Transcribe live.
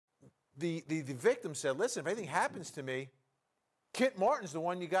the victim said, listen, if anything happens to me, Kit Martin's the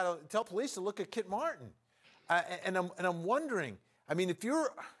one you got to tell police to look at Kit Martin. And I'm wondering, I mean, if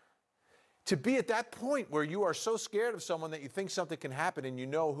you're to be at that point where you are so scared of someone that you think something can happen and you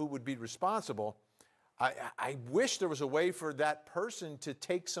know who would be responsible, I wish there was a way for that person to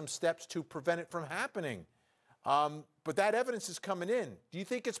take some steps to prevent it from happening. But that evidence is coming in. Do you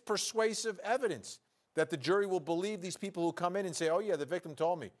think it's persuasive evidence that the jury will believe these people who come in and say, oh, yeah, the victim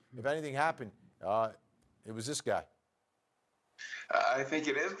told me if anything happened, it was this guy? I think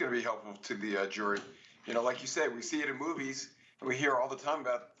it is going to be helpful to the jury. You know, like you said, we see it in movies, and we hear all the time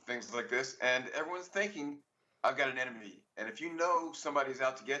about things like this, and everyone's thinking, I've got an enemy. And if you know somebody's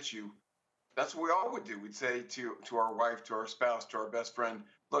out to get you, that's what we all would do. We'd say to our wife, to our spouse, to our best friend,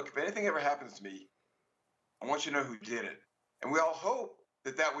 look, if anything ever happens to me, I want you to know who did it. And we all hope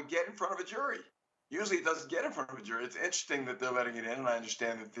that that would get in front of a jury. Usually it doesn't get in front of a jury. It's interesting that they're letting it in, and I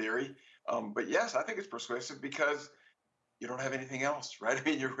understand the theory. But yes, I think it's persuasive because you don't have anything else, right? I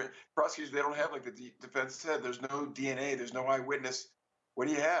mean, your prosecutors, they don't have, like the defense said, there's no DNA, there's no eyewitness. What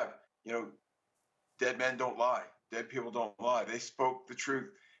do you have? You know, dead men don't lie. Dead people don't lie. They spoke the truth,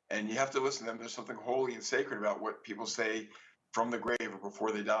 and you have to listen to them. There's something holy and sacred about what people say from the grave or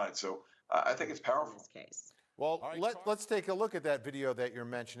before they died. So I think it's powerful. In this case. Well, let's take a look at that video that you're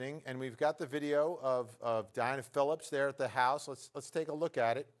mentioning, and we've got the video of Diana Phillips there at the house. Let's take a look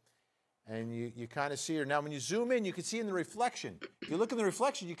at it. And you kind of see her. Now, when you zoom in, you can see in the reflection. If you look in the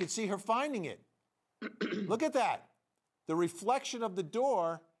reflection, you can see her finding it. Look at that. The reflection of the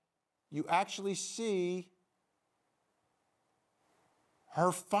door, you actually see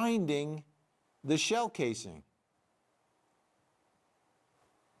her finding the shell casing.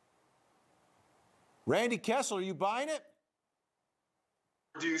 Randy Kessler, are you buying it?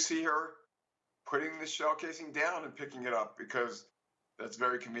 Do you see her putting the shell casing down and picking it up? Because that's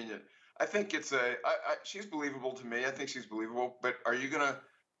very convenient. I think it's she's believable to me. I think she's believable. But are you going to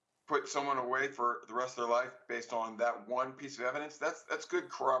put someone away for the rest of their life based on that one piece of evidence? That's good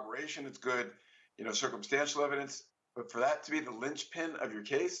corroboration. It's good, you know, circumstantial evidence. But for that to be the linchpin of your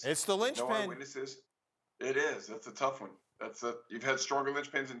case, it's the linchpin. No eyewitnesses. It is. That's a tough one. You've had stronger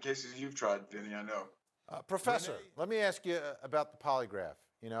linchpins in cases you've tried, Vinny. I know. Professor, let me ask you about the polygraph.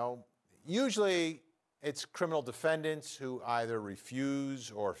 You know, usually it's criminal defendants who either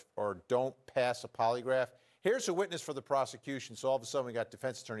refuse or don't pass a polygraph. Here's a witness for the prosecution, so all of a sudden we got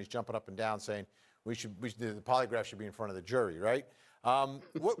defense attorneys jumping up and down saying the polygraph should be in front of the jury, right?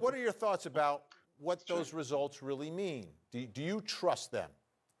 What are your thoughts about what those results really mean? Do you trust them?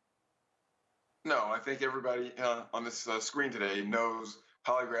 No, I think everybody on this screen today knows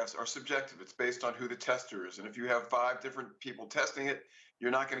polygraphs are subjective. It's based on who the tester is. And if you have 5 different people testing it,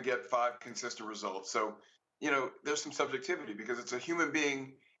 you're not going to get 5 consistent results. So, you know, there's some subjectivity because it's a human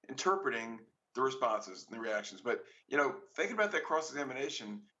being interpreting the responses and the reactions. But, you know, thinking about that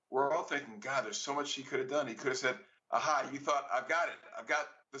cross-examination, we're all thinking, God, there's so much he could have done. He could have said, aha, you thought, I've got it. I've got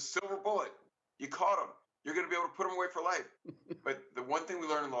the silver bullet. You caught him. You're going to be able to put him away for life. But the one thing we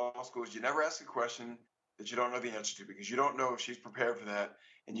learn in law school is you never ask a question that you don't know the answer to because you don't know if she's prepared for that,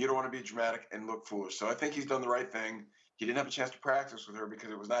 and you don't want to be dramatic and look foolish. So I think he's done the right thing. He didn't have a chance to practice with her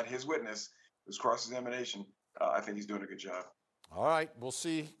because it was not his witness. It was cross-examination. I think he's doing a good job. All right. We'll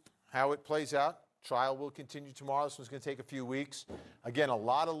see how it plays out. Trial will continue tomorrow. This one's going to take a few weeks. Again, a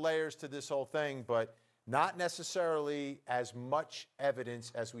lot of layers to this whole thing, but not necessarily as much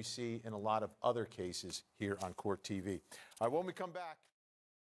evidence as we see in a lot of other cases here on Court TV. All right, when we come back.